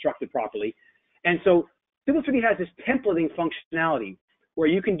or constructed properly. And so Civil 3D has this templating functionality where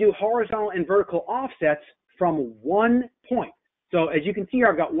you can do horizontal and vertical offsets from one point. So as you can see here,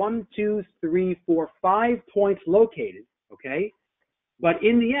 I've got 1, 2, 3, 4, 5 points located, okay? But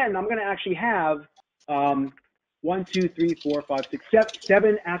in the end, I'm going to actually have 1, 2, 3, 4, 5, 6,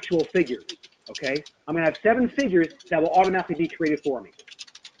 7 actual figures, okay? I'm going to have 7 figures that will automatically be created for me,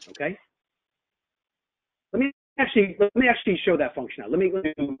 okay? Let me actually show that functionality. Let me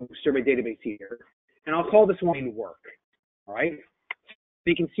do survey database here, and I'll call this one work, all right? So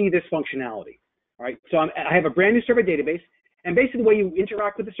you can see this functionality, all right? So I have a brand new survey database, and basically the way you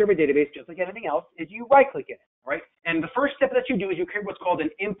interact with the survey database, just like anything else, is you right-click it, all right? And the first step that you do is you create what's called an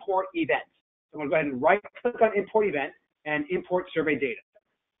import event. So I'm going to go ahead and right-click on import event and import survey data.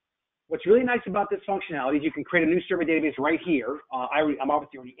 What's really nice about this functionality is you can create a new survey database right here. I'm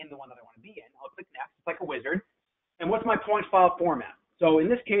obviously already in the one that I want to be in. I'll click next. It's like a wizard. And what's my point file format? So in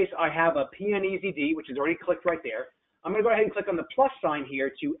this case, I have a PNEZD, which is already clicked right there. I'm going to go ahead and click on the plus sign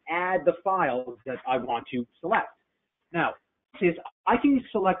here to add the files that I want to select. Now, I can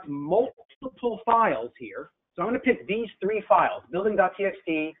select multiple files here. So I'm going to pick these 3 files,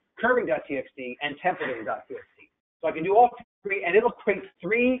 building.txt, curving.txt, and templating.txt. So I can do all 3, and it'll create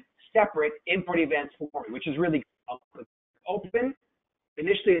 3 separate import events for me, which is really good. I'll click open.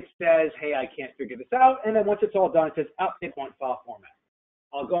 Initially, it says, hey, I can't figure this out. And then once it's all done, it says update point file format.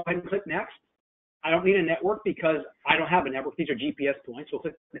 I'll go ahead and click next. I don't need a network because I don't have a network. These are GPS points. We'll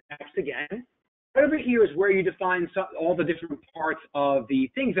click next again. Right over here is where you define all the different parts of the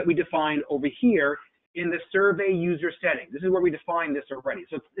things that we defined over here in the survey user settings. This is where we define this already.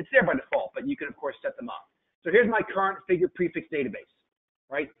 So it's there by default, but you can, of course, set them up. So here's my current figure prefix database,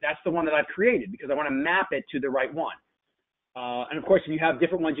 right? That's the one that I've created because I want to map it to the right one. And of course, if you have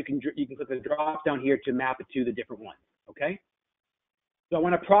different ones, you can click the drop down here to map it to the different ones, okay? So I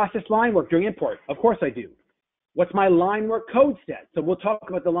want to process line work during import. Of course I do. What's my line work code set? So we'll talk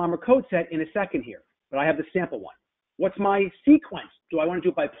about the line work code set in a second here, but I have the sample one. What's my sequence? Do I want to do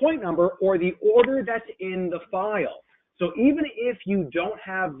it by point number or the order that's in the file? So even if you don't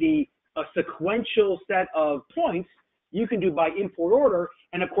have a sequential set of points, you can do by import order.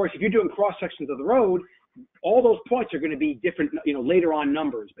 And of course, if you're doing cross sections of the road, all those points are going to be different, later on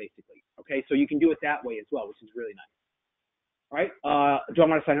numbers, basically. Okay, so you can do it that way as well, which is really nice. All right, do I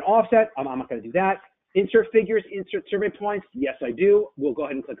want to assign an offset? I'm not going to do that. Insert figures, insert survey points. Yes, I do. We'll go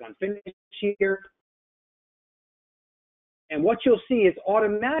ahead and click on finish here. And what you'll see is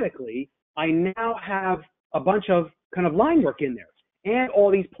automatically, I now have a bunch of kind of line work in there. And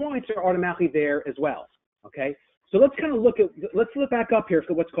all these points are automatically there as well. Okay, so let's kind of let's look back up here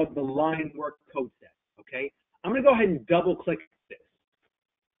for what's called the line work code set. Okay, I'm going to go ahead and double click this.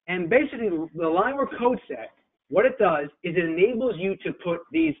 And basically, the line work code set, what it does is it enables you to put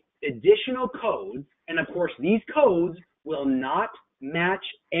these additional codes, and of course, these codes will not match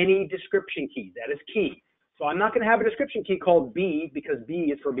any description key. That is key. So I'm not going to have a description key called B because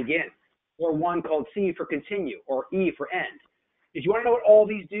B is for begin, or one called C for continue, or E for end. If you want to know what all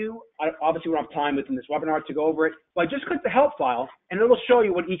these do, obviously we don't have time within this webinar to go over it, but just click the help file and it will show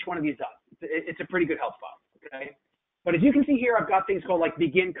you what each one of these does. It's a pretty good help file, okay? But as you can see here, I've got things called like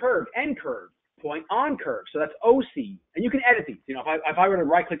begin curve, end curve, point on curve. So that's OC, and you can edit these. If I were to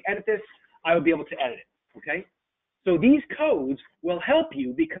right click edit this, I would be able to edit it, okay? So these codes will help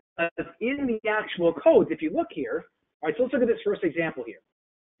you because in the actual codes, if you look here, all right, so let's look at this first example here.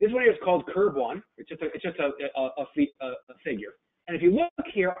 This one here is called curve one. It's just a figure. And if you look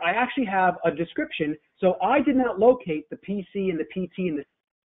here, I actually have a description. So I did not locate the PC and the PT and the.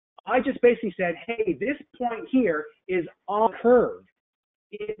 I just basically said, hey, this point here is on curve.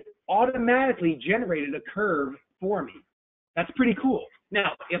 It automatically generated a curve for me. That's pretty cool.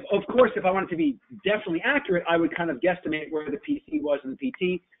 Now, of course, if I wanted to be definitely accurate, I would kind of guesstimate where the PC was in the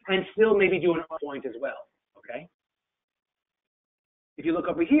PT and still maybe do an point as well. Okay. If you look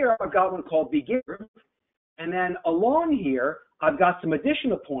over here, I've got one called begin, and then along here, I've got some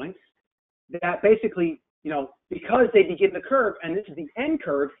additional points that basically, because they begin the curve and this is the end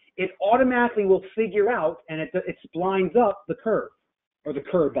curve, it automatically will figure out and it splines up the curve or the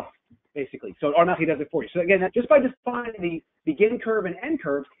curve up, basically. So it automatically does it for you. So again, just by defining the begin curve and end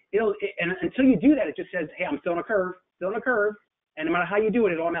curve, and until you do that, it just says, hey, I'm still on a curve, and no matter how you do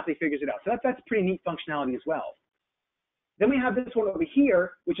it, it automatically figures it out. So that's pretty neat functionality as well. Then we have this one over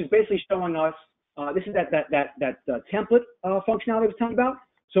here, which is basically showing us, this is that template functionality I was talking about.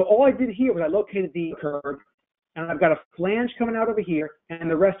 So all I did here was I located the curve, and I've got a flange coming out over here, and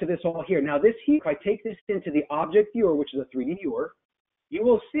the rest of this all here. Now this here, if I take this into the object viewer, which is a 3D viewer, you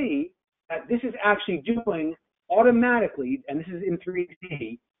will see that this is actually doing automatically, and this is in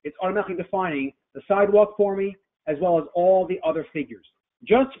 3D, it's automatically defining the sidewalk for me, as well as all the other figures,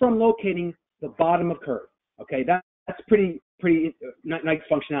 just from locating the bottom of curve. Okay, that's pretty nice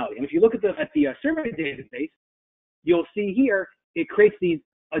functionality. And if you look at the survey database, you'll see here it creates these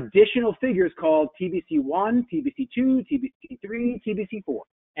additional figures called TBC1, TBC2, TBC3, TBC4,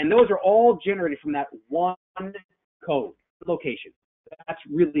 and those are all generated from that one code location. That's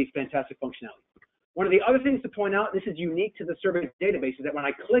really fantastic functionality. One of the other things to point out, this is unique to the survey database, is that when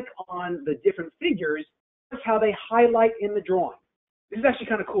I click on the different figures, that's how they highlight in the drawing. This is actually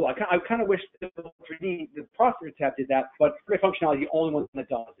kind of cool. I kind of wish the 3D, the processor tab did that, but survey functionality is the only one that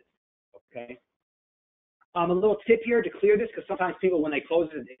does it. Okay. A little tip here to clear this, because sometimes people, when they close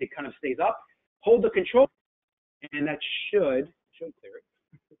it, it kind of stays up. Hold the control, and that should clear it.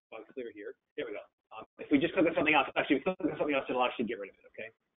 I'll clear here. There we go. If we just click on something else, actually, if we click on something else, it'll actually get rid of it. Okay.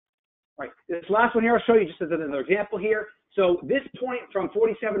 All right. This last one here, I'll show you just as another example here. So this point from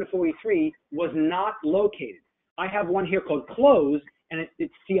 47 to 43 was not located. I have one here called close, and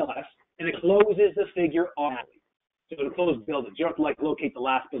it's CLS, and it closes the figure automatically. So it'll close buildings. You don't have to locate the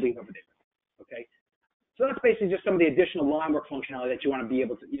last building over there. Okay. So that's basically just some of the additional line work functionality that you want to be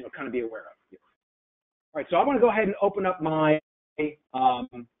able to, kind of be aware of. All right. So I want to go ahead and open up my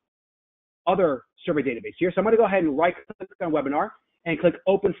other survey database here. So I'm going to go ahead and right click on webinar and click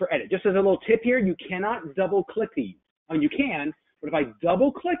open for edit. Just as a little tip here, you cannot double click these. I mean, you can, but if I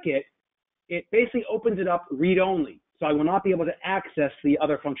double click it, it basically opens it up read only. So I will not be able to access the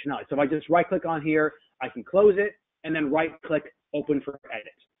other functionality. So if I just right click on here, I can close it and then right click open for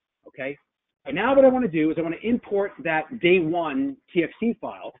edit. Okay. And now what I want to do is I want to import that day one TXT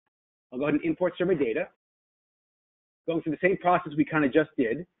file. I'll go ahead and import survey data. Going through the same process we kind of just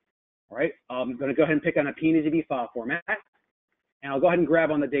did. All right. I'm going to go ahead and pick on a PNG file format, and I'll go ahead and grab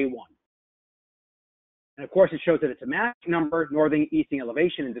on the day one. And of course, it shows that it's a match number, northern, easting,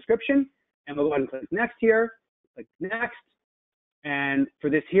 elevation, and description. And we'll go ahead and click next here. Click next. And for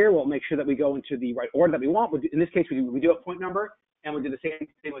this here, we'll make sure that we go into the right order that we want. In this case, we do a point number, and we'll do the same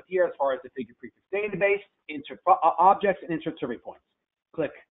thing with here as far as the figure prefix database, insert objects, and insert survey points.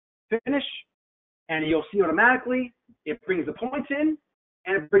 Click finish, and you'll see automatically it brings the points in,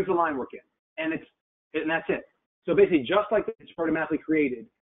 and it brings the line work in. And it's and that's it. So basically, just like it's automatically created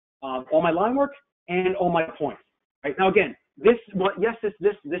all my line work and all my points. Right now, again, this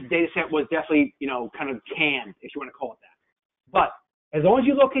data set was definitely kind of canned, if you want to call it that. But as long as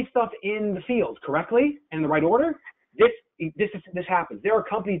you locate stuff in the field correctly and in the right order, this happens. There are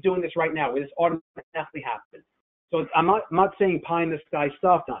companies doing this right now where this automatically happens. So I'm not saying pie in the sky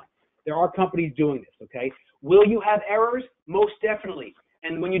stuff done. There are companies doing this. Okay. Will you have errors? Most definitely.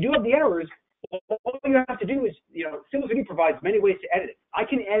 And when you do have the errors, all you have to do is, Civil 3D provides many ways to edit it. I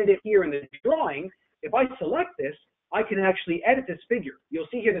can edit it here in the drawing. If I select this, I can actually edit this figure. You'll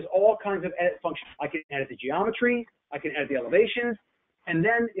see here there's all kinds of edit functions. I can edit the geometry, I can edit the elevations, and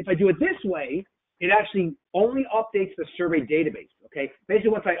then if I do it this way, it actually only updates the survey database, okay?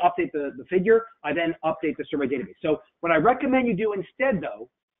 Basically, once I update the figure, I then update the survey database. So what I recommend you do instead, though,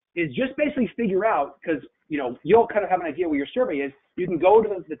 is just basically figure out, because you'll kind of have an idea where your survey is. You can go to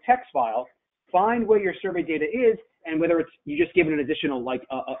the text file, find where your survey data is, and whether it's you just give it an additional, like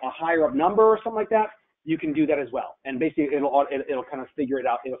a higher up number or something like that, you can do that as well. And basically, it'll kind of figure it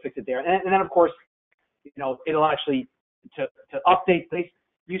out. It'll fix it there. And then, of course, it'll actually, to update this,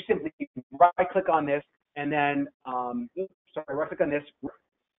 you simply right-click on this, and then, right-click on this,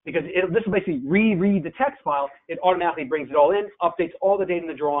 because this will basically reread the text file. It automatically brings it all in, updates all the data in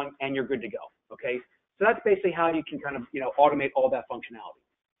the drawing, and you're good to go, okay? So that's basically how you can kind of, automate all that functionality.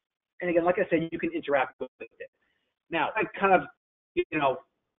 And again, like I said, you can interact with it. Now, I kind of,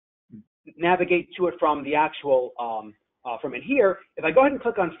 navigate to it from the actual, from in here. If I go ahead and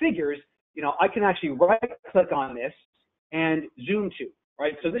click on figures, I can actually right-click on this and zoom to,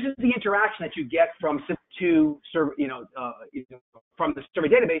 right? So this is the interaction that you get from from the survey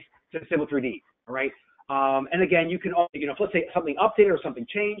database to Civil 3D, all right? And again, you can, if let's say something updated or something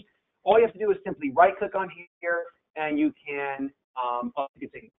changed, all you have to do is simply right-click on here, and you can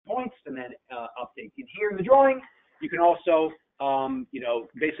say points, and then update in here in the drawing. You can also,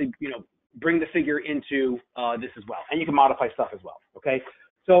 basically, bring the figure into this as well, and you can modify stuff as well. Okay,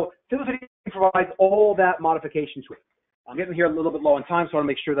 so Civil 3D provides all that modification suite. I'm getting here a little bit low on time, so I want to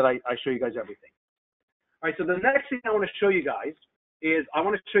make sure that I show you guys everything. All right, so the next thing I want to show you guys is I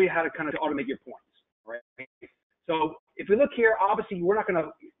want to show you how to kind of automate your points. Right. So if we look here, obviously we're not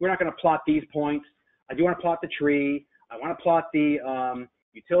gonna plot these points. I do want to plot the tree. I want to plot the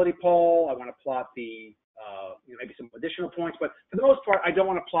utility pole. I want to plot the maybe some additional points, but for the most part, I don't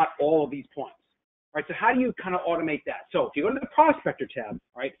want to plot all of these points. All right, so how do you kind of automate that? So if you go to the Prospector tab,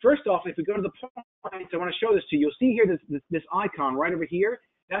 all right, first off, if we go to the points, I want to show this to you. You'll see here this icon right over here.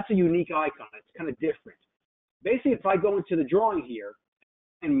 That's a unique icon. It's kind of different. Basically, if I go into the drawing here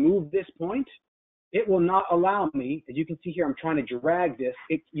and move this point, it will not allow me, as you can see here, I'm trying to drag this.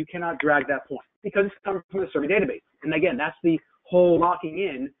 You cannot drag that point because it's coming from the survey database. And again, that's the whole locking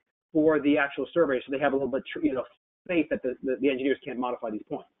in for the actual survey, so they have a little bit, faith that the engineers can't modify these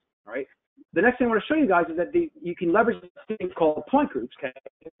points. All right. The next thing I want to show you guys is that you can leverage this thing called point groups. Okay.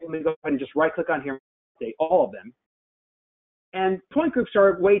 Let me go ahead and just right-click on here and say all of them. And point groups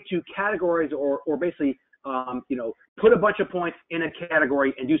are a way to categorize or basically, put a bunch of points in a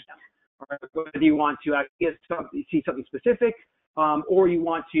category and do stuff. Right. Whether you want to see something specific, or you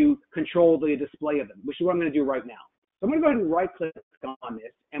want to control the display of them, which is what I'm going to do right now. So I'm going to go ahead and right-click on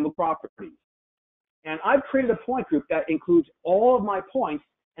this and with properties. And I've created a point group that includes all of my points,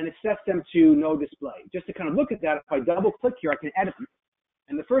 and it sets them to no display. Just to kind of look at that, if I double-click here, I can edit them.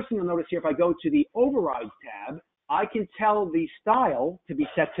 And the first thing you'll notice here, if I go to the Overrides tab, I can tell the style to be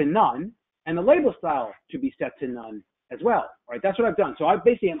set to none, and the label style to be set to none as well. All right, that's what I've done. So I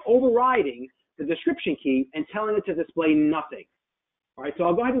basically am overriding the description key and telling it to display nothing. All right, so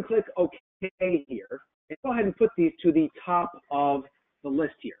I'll go ahead and click OK here, and go ahead and put these to the top of the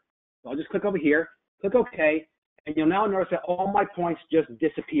list here. So I'll just click over here, click OK, and you'll now notice that all my points just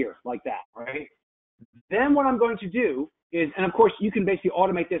disappear like that, all right? Then what I'm going to do is, and of course you can basically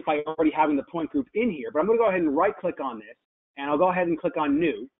automate this by already having the point group in here, but I'm going to go ahead and right-click on this, and I'll go ahead and click on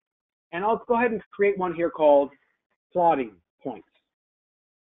New, and I'll go ahead and create one here called Plotting Points,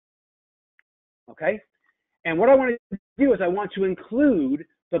 okay? And what I want to do is I want to include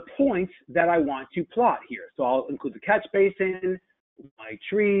the points that I want to plot here. So I'll include the catch basin, my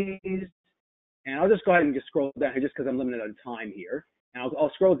trees, and I'll just go ahead and just scroll down here just because I'm limited on time here. And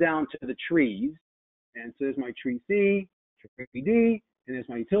I'll scroll down to the trees. And so there's my tree C, tree D, and there's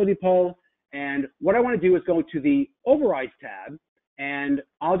my utility pole. And what I want to do is go to the Overrides tab, and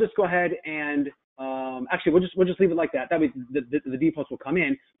I'll just go ahead and actually we'll just leave it like that. That way the defaults will come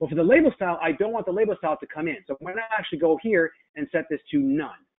in. But for the label style, I don't want the label style to come in. So I'm going to actually go here and set this to none.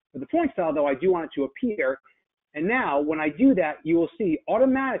 For the point style, though, I do want it to appear. And now when I do that, you will see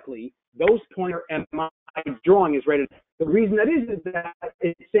automatically those points are, and my drawing is rated. The reason that is that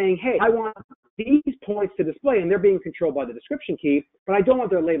it's saying, hey, I want these points to display, and they're being controlled by the description key, but I don't want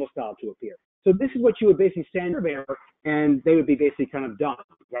their label style to appear. So this is what you would basically send Surveyor, and they would be basically kind of done,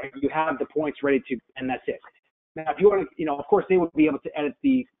 right? You have the points ready to, and that's it. Now, if you want to, of course, they would be able to edit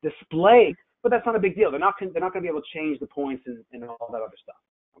the display, but that's not a big deal. They're not going to be able to change the points and all that other stuff.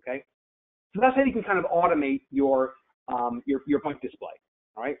 Okay, so that's how you can kind of automate your point display.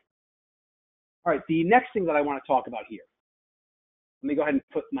 All right. All right. The next thing that I want to talk about here. Let me go ahead and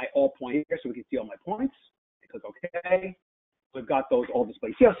put my all point here so we can see all my points. Click OK. We've got those all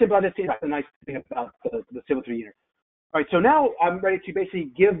displayed. See how simple that is? That's the nice thing about the Civil 3D Unit. All right, so now I'm ready to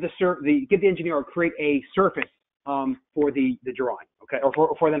basically give the engineer or create a surface for the drawing, okay,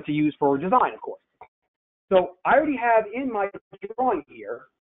 or for them to use for design, of course. So I already have in my drawing here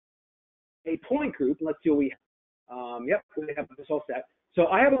a point group. Let's see what we have. Yep, we have this all set. So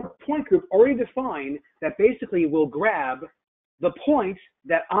I have a point group already defined that basically will grab the points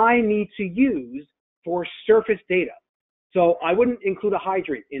that I need to use for surface data. So I wouldn't include a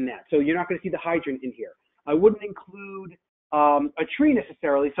hydrant in that. So you're not going to see the hydrant in here. I wouldn't include a tree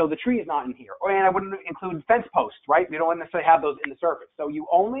necessarily, so the tree is not in here. And I wouldn't include fence posts, right? We don't necessarily have those in the surface. So you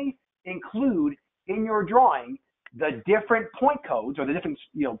only include in your drawing the different point codes or the different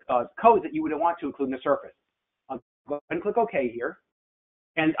codes that you would want to include in the surface. I'll go ahead and click OK here.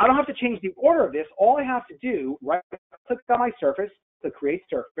 And I don't have to change the order of this. All I have to do, right-click on my surface, to create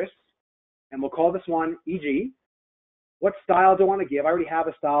surface, and we'll call this one EG. What style do I want to give? I already have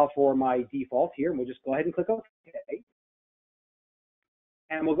a style for my default here, and we'll just go ahead and click OK.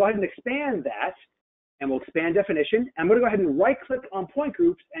 And we'll go ahead and expand that, and we'll expand definition. I'm going to go ahead and right-click on point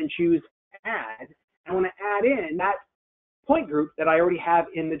groups and choose Add. I want to add in that point group that I already have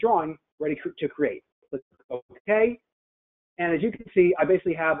in the drawing ready to create. Click OK. And as you can see, I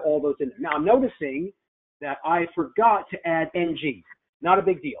basically have all those in there. Now, I'm noticing that I forgot to add NG. Not a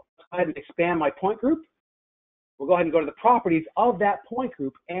big deal. Go ahead and expand my point group. We'll go ahead and go to the properties of that point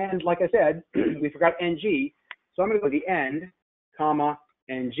group. And like I said, we forgot NG. So I'm going to go to the end, comma,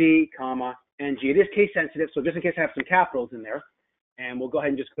 NG, comma, NG. It is case sensitive, so just in case I have some capitals in there. And we'll go ahead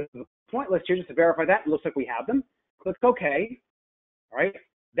and just click the point list here just to verify that. It looks like we have them. Click OK. All right.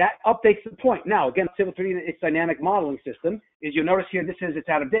 That updates the point. Now, again, Civil 3D, its dynamic modeling system, is you'll notice here, this says it's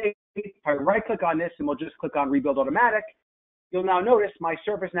out of date. If I right-click on this and we'll just click on Rebuild Automatic, you'll now notice my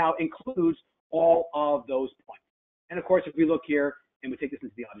surface now includes all of those points. And of course, if we look here and we take this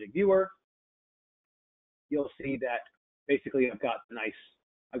into the object viewer, you'll see that basically I've got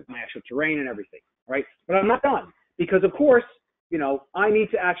my actual terrain and everything, right? But I'm not done because, of course, I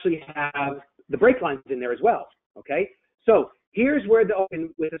need to actually have the break lines in there as well, okay? So here's where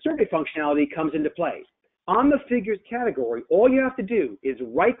with the survey functionality comes into play. On the figures category, all you have to do is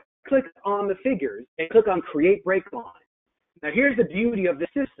right-click on the figures and click on Create Breakline. Now, here's the beauty of the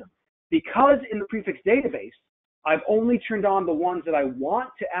system. Because in the prefix database, I've only turned on the ones that I want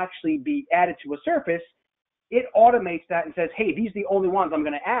to actually be added to a surface, it automates that and says, hey, these are the only ones I'm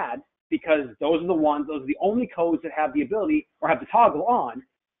going to add because those are the only codes that have the ability or have the toggle on.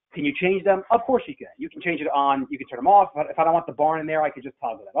 Can you change them? Of course you can. You can change it on. You can turn them off. If I don't want the barn in there, I could just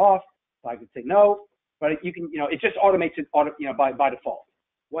toggle that off. So I could say no. But you can, it just automates it, by default.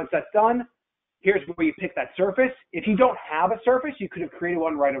 Once that's done, here's where you pick that surface. If you don't have a surface, you could have created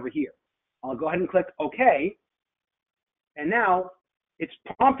one right over here. I'll go ahead and click OK. And now it's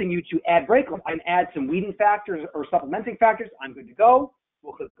prompting you to add breakline and add some weeding factors or supplementing factors. I'm good to go.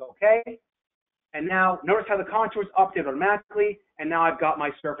 We'll click OK. And now notice how the contours update automatically. And now I've got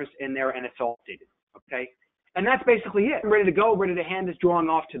my surface in there and it's all updated. Okay. And that's basically it. I'm ready to go, ready to hand this drawing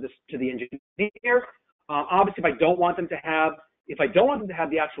off to the engineer. Obviously, if I don't want them to have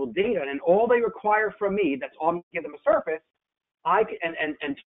the actual data and all they require from me, that's all I'm going to give them a surface.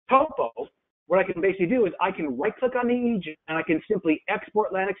 And topo, what I can basically do is I can right-click on the EG and I can simply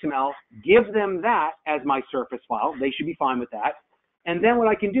export LandXML, give them that as my surface file. They should be fine with that. And then what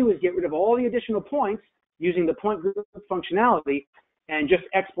I can do is get rid of all the additional points using the point group functionality and just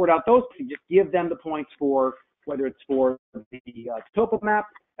export out those. Just give them the points for whether it's for the topo map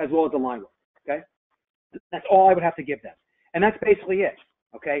as well as the line work. Okay, that's all I would have to give them, and that's basically it.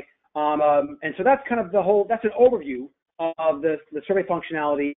 Okay, and so that's kind of that's an overview of the survey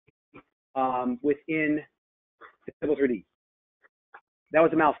functionality within Civil 3D. That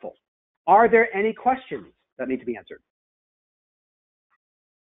was a mouthful. Are there any questions that need to be answered?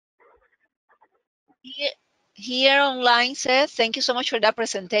 Here online says, thank you so much for that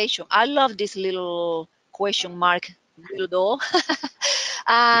presentation. I love this little question mark, little doll.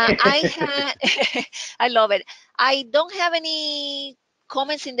 I love it. I don't have any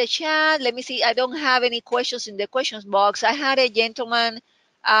comments in the chat? Let me see. I don't have any questions in the questions box. I had a gentleman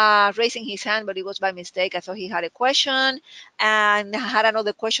raising his hand, but it was by mistake. I thought he had a question, and I had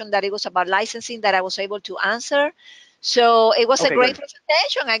another question that it was about licensing that I was able to answer. So it was a Okay, great good.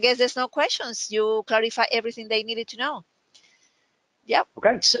 presentation. I guess there's no questions. You clarified everything they needed to know. Yep.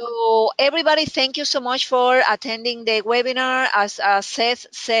 Okay. So everybody, thank you so much for attending the webinar. As Seth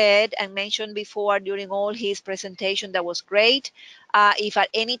said and mentioned before during all his presentation, that was great. If at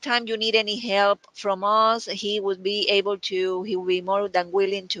any time you need any help from us, he would be able to, he will be more than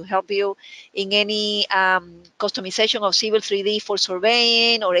willing to help you in any customization of Civil 3D for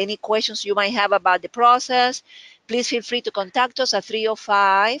surveying or any questions you might have about the process. Please feel free to contact us at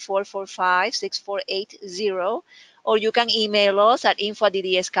 305-445-6480, or you can email us at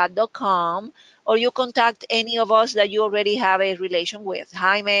info@ddscat.com, or you contact any of us that you already have a relation with,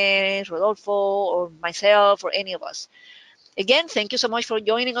 Jaime, Rodolfo, or myself, or any of us. Again, thank you so much for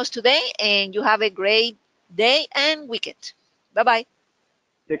joining us today, and you have a great day and weekend. Bye-bye.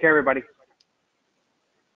 Take care, everybody.